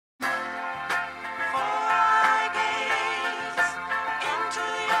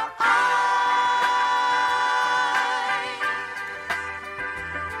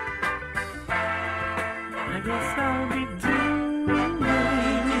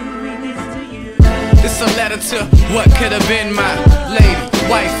It's a letter to what could have been my lady,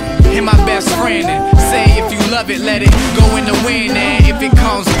 wife, and my best friend. And say if you love it, let it go in the wind. And if it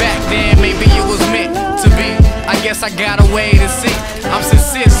comes back, then maybe it was meant to be. I guess I got a way to see. I'm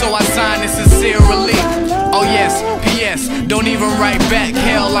sincere, so I sign it sincerely. Oh yes, P.S. Don't even write back.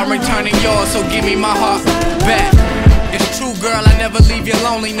 Hell, I'm returning yours, so give me my heart back. It's true, girl, I never leave you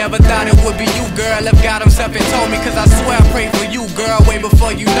lonely. Never thought it would be you, girl. Left God himself and told me, cause I swear I prayed for you, girl, way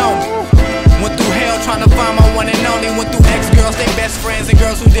before you know me. Went through hell trying to find my one and only. Went through ex-girls, they best friends, and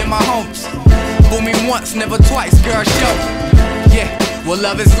girls who did my homies. Fool me once, never twice, girl, show me. Yeah, what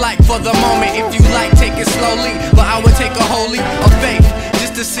love is like for the moment. If you like, take it slowly, but I would take a whole leap of faith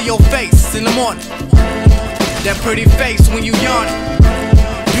just to see your face in the morning. That pretty face when you yawning,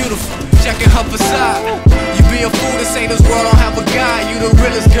 beautiful, checking her facade. You be a fool to say this world don't have a guy. You the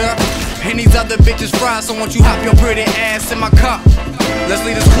realest, girl, and these other bitches fried. So won't you hop your pretty ass in my car? Let's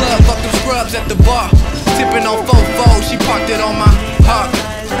leave this club, fuck them scrubs at the bar. Tipping on 4-4, she parked it on my heart.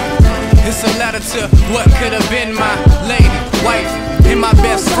 It's a letter to what could have been my lady, wife, and my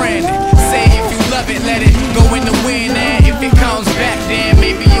best friend. Say if you love it, let it go in the wind. And if it comes back, then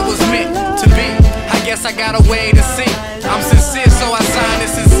maybe it was meant to be. I guess I got a way to see. I'm sincere, so I sign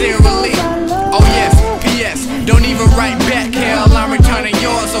it sincerely. Oh yes, P.S. Don't even write back. Hell, I'm returning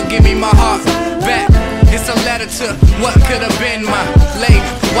yours, so give me my heart back. It's a letter to what could have been my lady,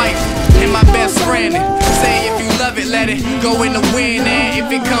 wife, and my best friend. Say if you love it, let it go in the wind. And if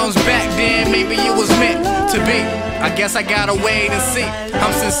it comes back, then maybe it was meant to be. I guess I got a way to see.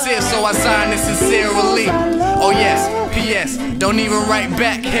 I'm sincere, so I sign it sincerely. Oh yes, P.S. Don't even write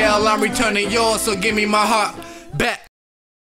back. Hell, I'm returning yours, so give me my heart back.